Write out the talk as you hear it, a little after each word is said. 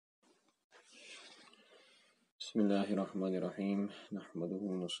بسم الله الرحمن الرحيم نحمده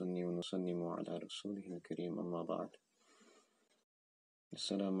ونصلي ونسلم على رسوله الكريم أما بعد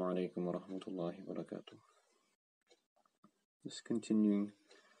السلام عليكم ورحمة الله وبركاته. Just continuing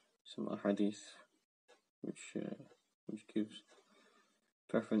some ahadith which gives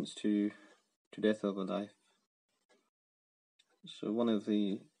preference to death over life. So one of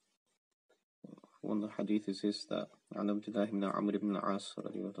the hadith is this, that عن عبد الله بن عمرو بن العاص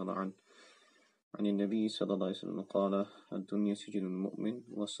رضي الله عنه عن النبي صلى الله عليه وسلم قال الدنيا سجن المؤمن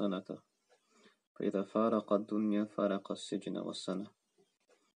والسنة فإذا فارق الدنيا فارق السجن والسنة.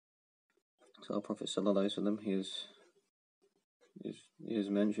 So our Prophet صلى الله عليه وسلم, he is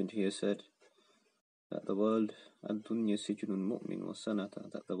mentioned here, said that the world الدنيا سجن المؤمن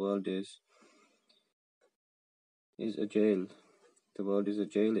والسنة, that the world is a jail. The world is a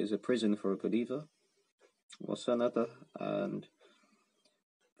jail, is a prison for a believer. والسنة, and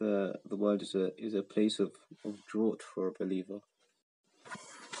the world is a place of draught for a believer.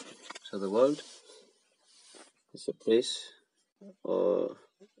 So the world is a place, or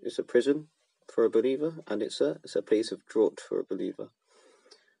it's a prison for a believer, and it's a place of draught for a believer.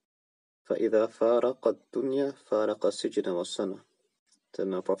 فَإِذَا فَارَقَ الدُّنْيَا فَارَقَ السِّجْنَ وَالسَّنَةَ.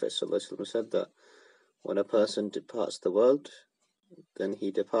 Then our Prophet ﷺ said that when a person departs the world, then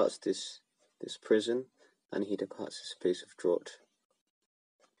he departs this prison, and he departs this place of draught.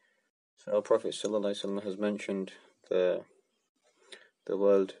 So our Prophet ﷺ has mentioned the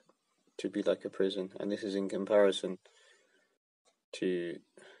world to be like a prison, and this is in comparison to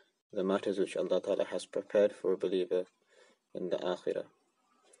the matters which Allah Ta'ala has prepared for a believer in the Akhirah.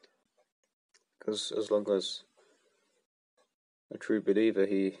 Because as long as a true believer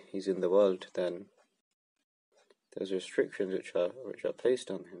he's in the world, then there's restrictions which are placed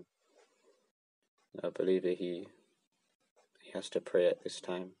on him. A believer, he has to pray at this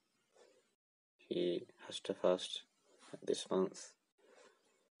time. He has to fast this month,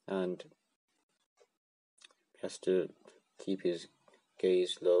 and he has to keep his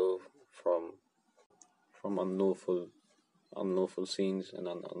gaze low from unlawful scenes and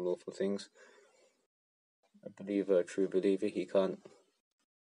unlawful things. A true believer, he can't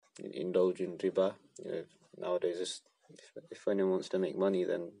indulge in riba. Nowadays, if anyone wants to make money,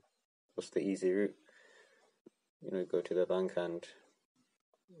 then what's the easy route? Go to the bank and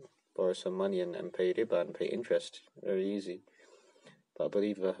borrow some money and pay riba and pay interest. Very easy. But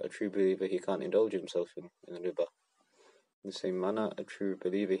a true believer, he can't indulge himself in riba. In the same manner, a true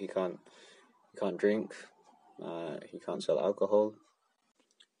believer, he can't drink, he can't sell alcohol.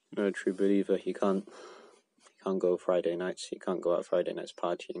 A true believer, he can't go Friday nights, he can't go out Friday nights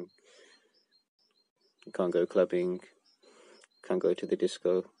partying, he can't go clubbing, can't go to the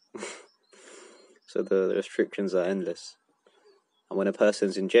disco. So the restrictions are endless. And when a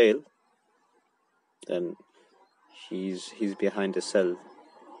person's in jail, then he's behind a cell.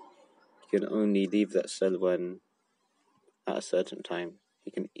 He can only leave that cell when at a certain time.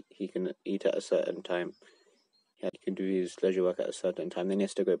 He can eat at a certain time. He can do his leisure work at a certain time. Then he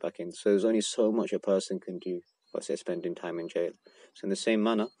has to go back in. So there's only so much a person can do whilst they're spending time in jail. So in the same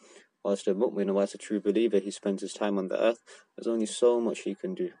manner, whilst a mu'min or whilst a true believer, he spends his time on the earth, there's only so much he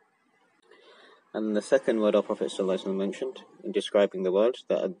can do. And the second word our Prophet ﷺ mentioned in describing the world,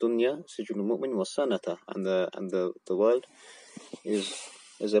 that ad-dunya sijnul mu'min wa sanata, and the world is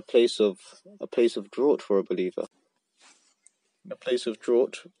a place of draught for a believer. A place of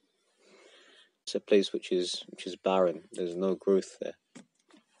draught, it's a place which is barren. There's no growth there.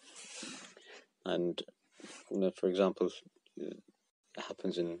 And for example, it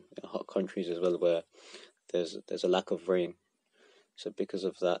happens in hot countries as well, where there's a lack of rain. So because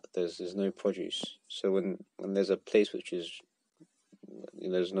of that, there's no produce. So when there's a place which is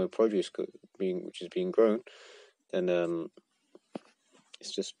there's no produce which is being grown, then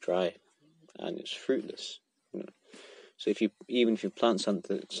it's just dry and it's fruitless. So if you plant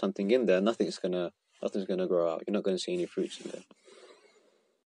something in there, nothing's gonna grow out. You're not going to see any fruits in there.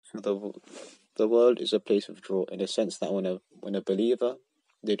 So the world is a place of drought, in a sense that when a believer,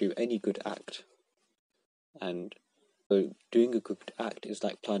 they do any good act, and so doing a good act is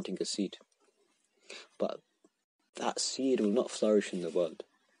like planting a seed, but that seed will not flourish in the world.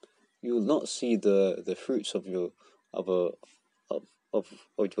 You will not see the fruits of your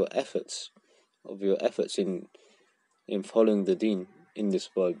efforts in following the deen in this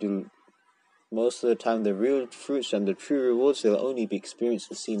world. Most of the time, the real fruits and the true rewards, they'll only be experienced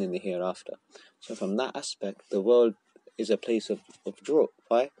and seen in the hereafter. So from that aspect, the world is a place of drought.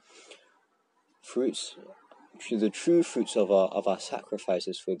 Why? The true fruits of our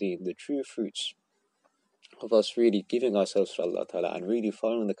sacrifices for deen, the true fruits of us really giving ourselves to Allah Ta'ala and really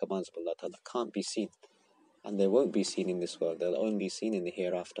following the commands of Allah Ta'ala can't be seen. and they won't be seen in this world. They'll only be seen in the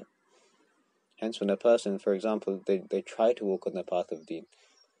hereafter. Hence, when a person, for example, they try to walk on the path of deen,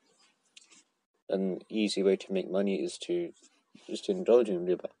 an easy way to make money is to indulge in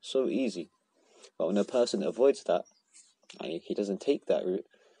riba. So easy. But when a person avoids that, and he doesn't take that route,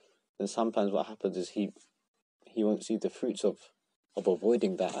 then sometimes what happens is he won't see the fruits of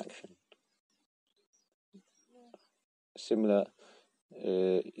avoiding that action. Similar,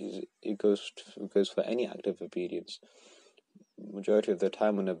 it goes for any act of obedience. Majority of the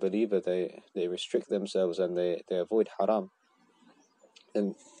time, when a believer they restrict themselves and they avoid haram,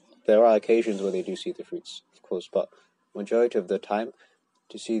 then there are occasions where they do see the fruits, of course, but majority of the time,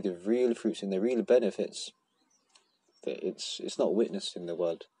 to see the real fruits and the real benefits, it's not witnessed in the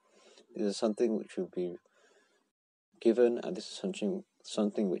world. This is something which will be given, and this is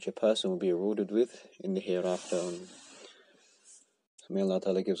something which a person will be rewarded with in the hereafter. May Allah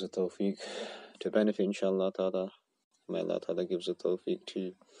Ta'ala gives a tawfiq to benefit, inshallah Ta'ala. May Allah Ta'ala gives a tawfiq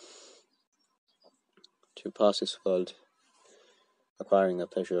to pass this world acquiring the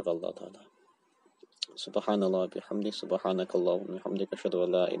pleasure of Allah Ta'ala. Subhanallah bihamdi, subhanakallahumma bihamdika, ashhadu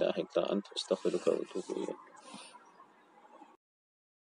an la ilaha illa anta, astaghfiruka wa atubu ilayk.